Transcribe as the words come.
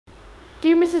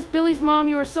Dear Mrs. Billy's mom,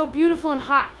 you are so beautiful and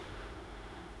hot.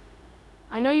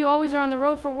 I know you always are on the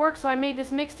road for work, so I made this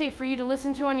mixtape for you to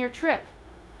listen to on your trip.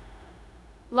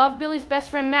 Love, Billy's best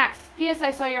friend Max. P.S.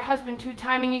 I saw your husband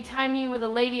timing you with a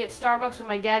lady at Starbucks with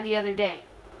my dad the other day.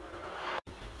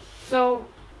 So,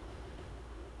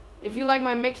 if you like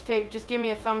my mixtape, just give me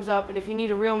a thumbs up, and if you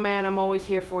need a real man, I'm always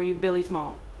here for you, Billy's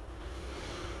mom.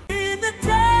 In the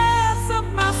depths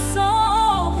of my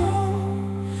soul,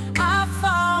 I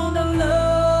found a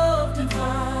love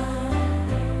divine.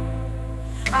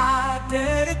 I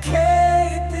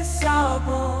dedicate this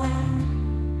album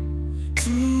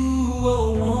to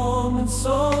a woman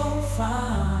so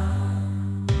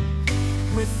fine,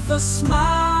 with a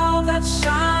smile that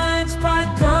shines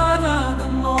brighter than the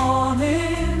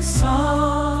morning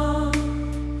sun.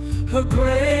 Her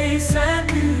grace and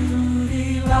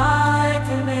beauty, like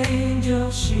an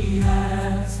angel, she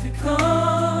has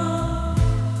become.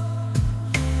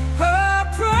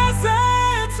 Her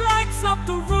presence lights up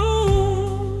the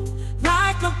room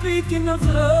like a beacon of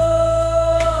love.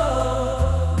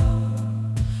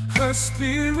 Her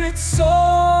spirit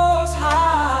soars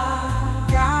high,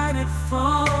 guided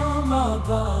from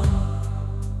above.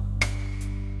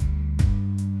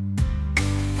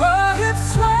 Her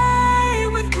hips sway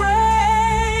with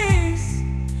grace,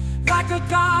 like a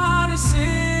goddess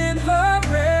in her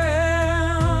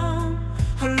realm.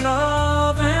 Her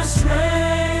love and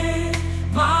strength,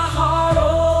 my heart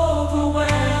overwhelmed.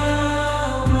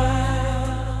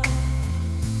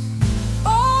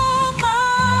 Oh,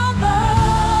 my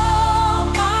love,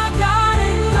 my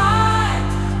guiding light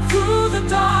through the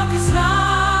darkest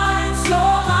night. So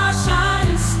my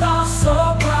shining star so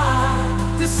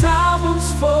bright. This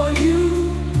album's for you,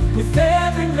 with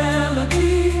every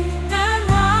melody and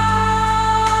rhyme,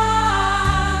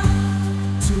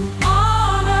 to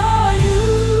honor you,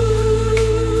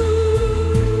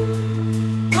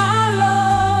 my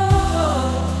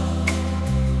love,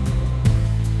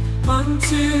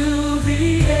 until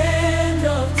the end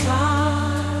of time.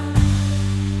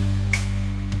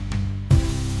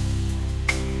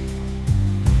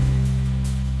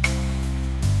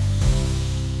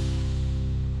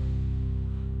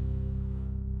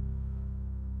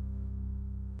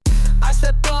 I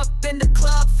step up in the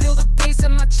club, feel the bass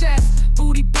in my chest.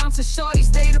 Booty bouncing, shorty,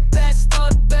 stay the best of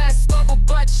the best. Bubble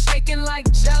butt shaking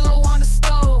like jello on the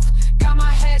stove. Got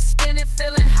my head spinning,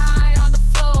 feeling high on the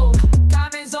floor.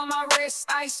 Diamonds on my wrist,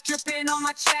 ice dripping on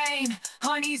my chain.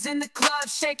 Honey's in the club,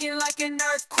 shaking like an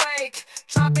earthquake.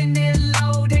 Dropping it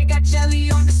low, they got jelly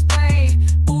on display.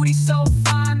 Booty so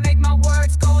fine, make my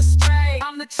words go astray.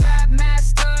 I'm the trap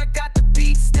master, got the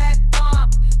beats that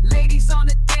bump. Ladies on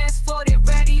the dance floor, they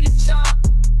ready to jump.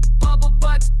 Bubble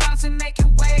butts bouncing,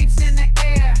 making waves in the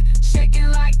air. Shaking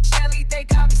like jelly, they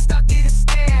got me stuck in a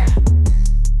stare.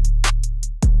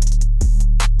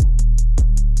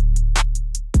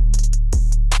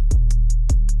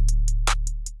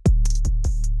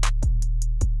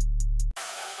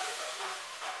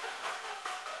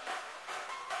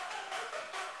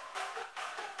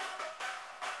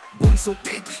 Booty so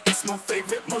big, it's my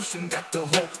favorite motion. Got the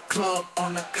whole club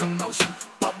on a commotion.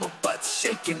 Bubble butts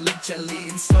shaking like jelly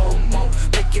in slow-mo.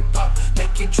 Make it pop,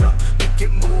 make it drop, make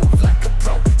it move like a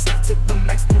pro. Step to the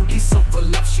max, booty so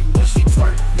full up, she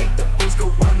twerk. Make the boys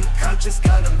go unconscious,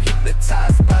 got them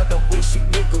hypnotized by the way she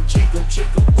wiggle, jiggle,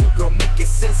 jiggle. Ooh, girl, make it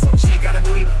sizzle. She got a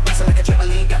booty, bouncing like a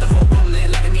trampoline. Got the whole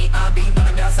rolling like a neon beam.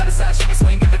 Moving down side to side, she be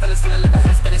swinging. The fellas feeling like a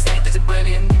head spinning, saying that's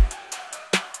brilliant.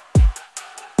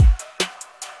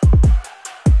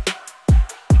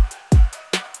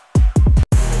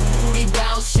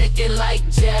 Shaking like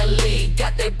jelly,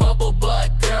 got that bubble butt,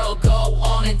 girl, go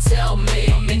on and tell me.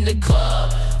 I'm in the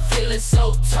club, feeling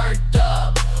so turned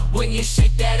up. When you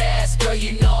shake that ass, girl,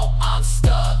 you know I'm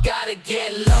stuck. Gotta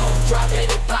get low, drop it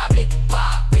and pop it,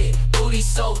 pop it. Booty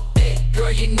so thick,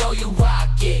 girl, you know you rock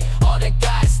it. All the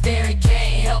guys staring,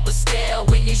 can't help but stare.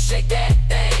 When you shake that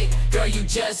thing, girl, you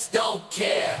just don't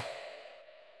care.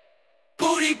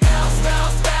 Booty bounce,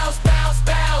 bounce, bounce, bounce,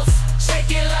 bounce.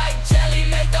 Shake it like jelly,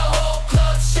 make the whole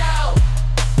club shout.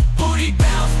 Booty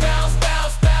bounce, bounce,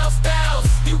 bounce, bounce, bounce.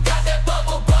 You got that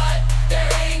bubble butt, there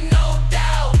ain't no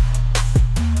doubt.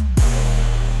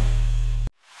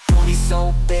 Booty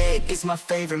so big, it's my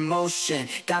favorite motion.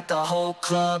 Got the whole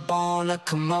club on a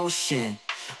commotion.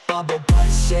 Bubble butt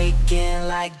shaking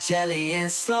like jelly in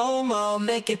slow-mo.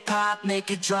 Make it pop, make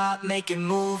it drop, make it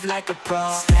move like a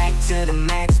pro. Stack to the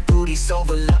max, booty so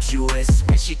voluptuous.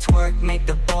 When she twerk, make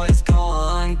the boys go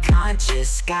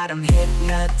unconscious. Got them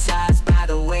hypnotized by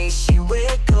the way she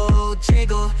wiggle,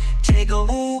 jiggle, jiggle.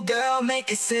 Ooh, girl,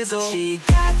 make it sizzle. She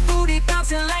got booty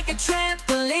bouncing like a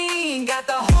trampoline. Got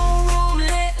the whole room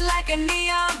a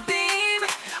neon beam.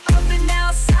 Up and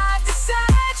down, side to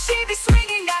side, she be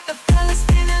swinging. Got the fellas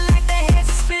spinning like their heads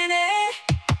are spinning.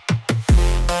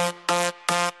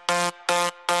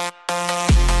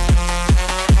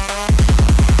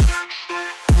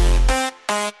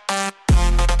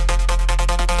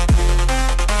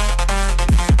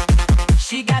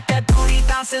 She got that booty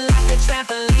bouncing like a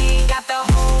trampoline. Got the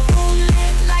whole room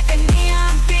lit like a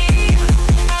neon beam.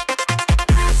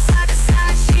 Side to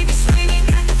side, she be swinging.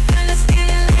 Got the fellas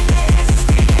spinning like their heads are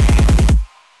spinning.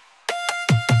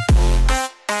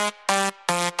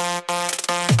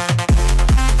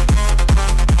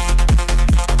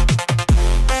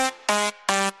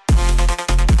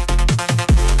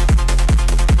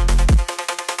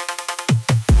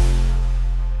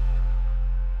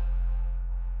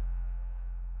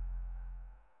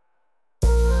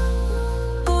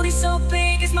 Booty so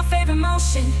big, it's my favorite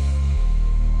motion.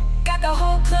 Got the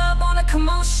whole club on a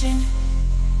commotion.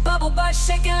 Bubble butt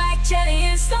shaking like jelly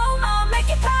in slow-mo. Make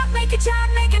it pop, make it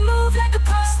jive, make it move like a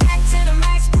pro. Stack to the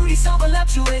max, booty so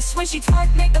voluptuous. When she twerk,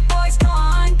 make the boys go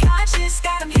unconscious.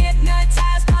 Got them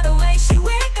hypnotized by the way she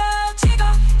wiggle.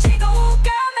 Jiggle, jiggle, ooh,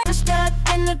 girl. I'm stuck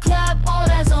in the club, all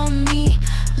eyes on me.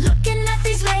 Looking at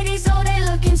these ladies, oh, they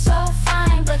looking so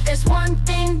fine. But there's one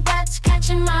thing that's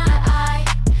catching my eye.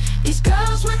 These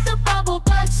girls with the bubble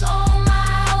butts, oh my.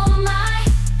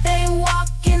 They walk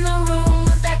in the room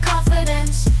with that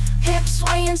confidence. Hips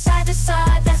swaying side to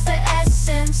side, that's the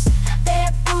essence.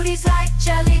 Their booties like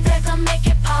jelly, they're gonna make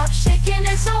it pop. Shaking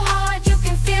it so hard, you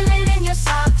can feel it in your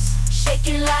socks.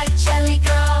 Shaking like jelly,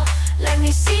 girl, let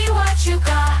me see what you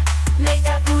got. Make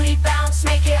that booty bounce,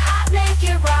 make it hot, make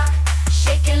it rock.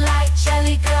 Shaking like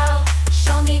jelly, girl,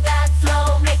 show me that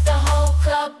flow. Make the whole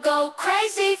club go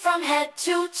crazy from head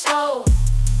to toe.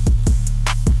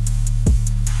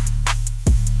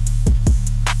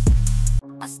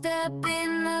 I step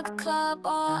in the club,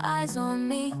 all eyes on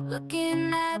me.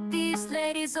 Looking at these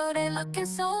ladies, oh, they looking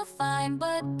so fine.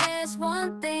 But there's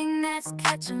one thing that's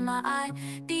catching my eye.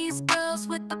 These girls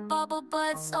with the bubble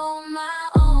butts, oh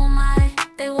my.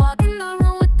 They walk in the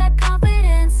room with that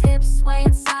confidence. Hips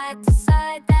swaying side to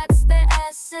side, that's their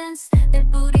essence. Their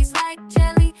booties like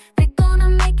jelly, they're gonna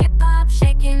make it pop.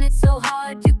 Shaking it so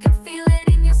hard, you can feel it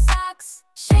in your socks.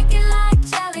 Shake it like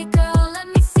jelly, girl, let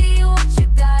me see what you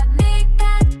got. Make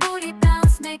that booty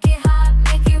bounce, make it hot,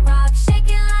 make it rock. Shake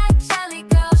it like jelly,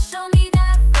 girl, show me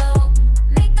that flow.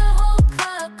 Make the whole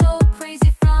club go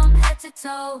crazy from head to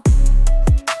toe.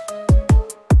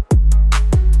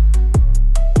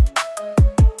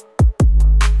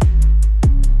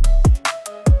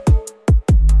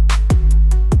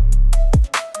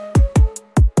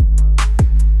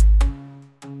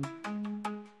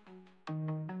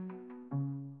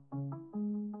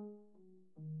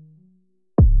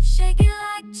 Shake it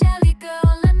like jelly,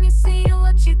 girl, let me see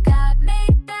what you got.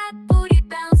 Make that booty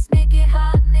bounce, make it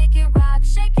hot, make it rock.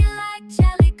 Shake it like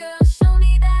jelly, girl, show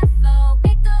me that flow.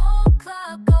 Make the whole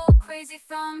club go crazy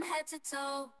from head to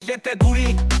toe. Let that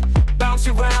booty bounce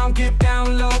around, get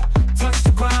down low. Touch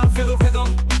the ground, feel the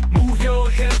rhythm. Move your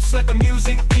hips, let the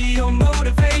music be your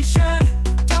motivation.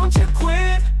 Don't you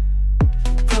quit,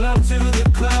 pull up to the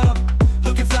club.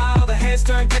 Looking fly, all the heads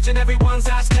turn, catching everyone's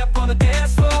eye. Step on the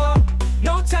dance floor,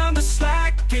 no time to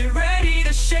slack. Get ready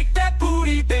to shake that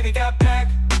booty, baby, got back.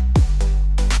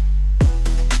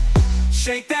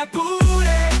 Shake that booty,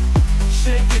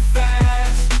 shake it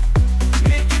fast.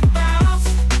 Make it bounce,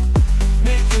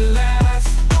 make it last.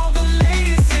 All the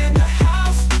ladies in the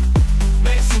house,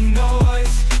 make some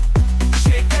noise.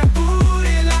 Shake that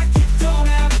booty like you don't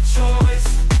have a choice.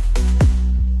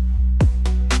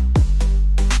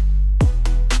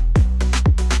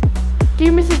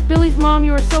 Dear Mrs. Billy's mom,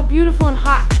 you are so beautiful and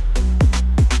hot.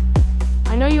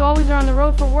 I know you always are on the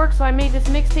road for work, so I made this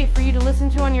mixtape for you to listen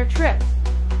to on your trip.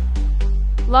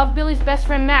 Love, Billy's best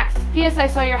friend Max. P.S. I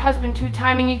saw your husband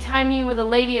two-timing you with a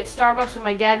lady at Starbucks with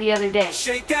my dad the other day.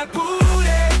 Shake that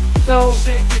booty, So,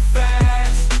 shake it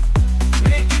fast.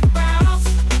 Make it bounce,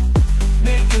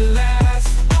 make it last.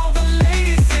 All the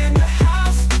ladies in the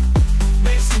house,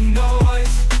 make some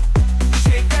noise.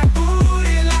 Shake that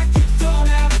booty like you don't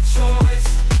have a choice.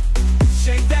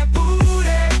 Shake that booty,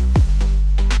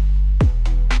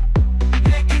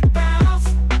 make it bounce.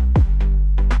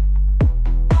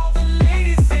 All the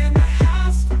ladies in the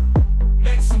house,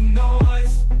 make some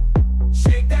noise.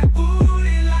 Shake that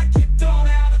booty like you don't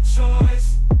have a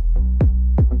choice.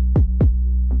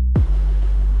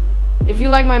 if you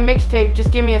like my mixtape,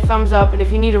 just give me a thumbs up, and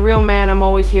if you need a real man, I'm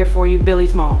always here for you,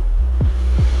 Billy's mom.